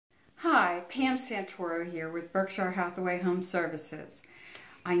Hi, Pam Santoro here with Berkshire Hathaway Home Services.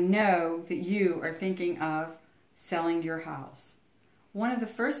 I know that you are thinking of selling your house. One of the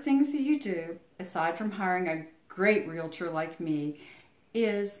first things that you do, aside from hiring a great realtor like me,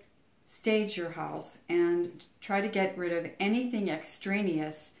 is stage your house and try to get rid of anything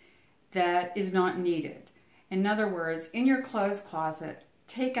extraneous that is not needed. In other words, in your clothes closet,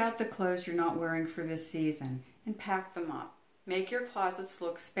 take out the clothes you're not wearing for this season and pack them up. Make your closets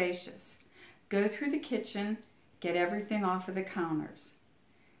look spacious. Go through the kitchen, get everything off of the counters.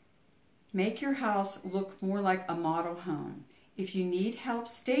 Make your house look more like a model home. If you need help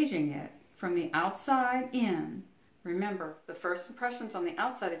staging it from the outside in, remember, the first impressions on the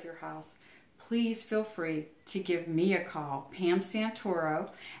outside of your house, please feel free to give me a call, Pam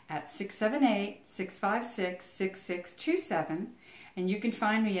Santoro, at 678-656-6627. And you can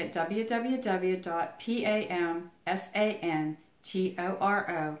find me at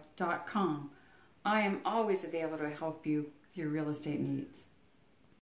www.pamsantoro.com. I am always available to help you with your real estate needs.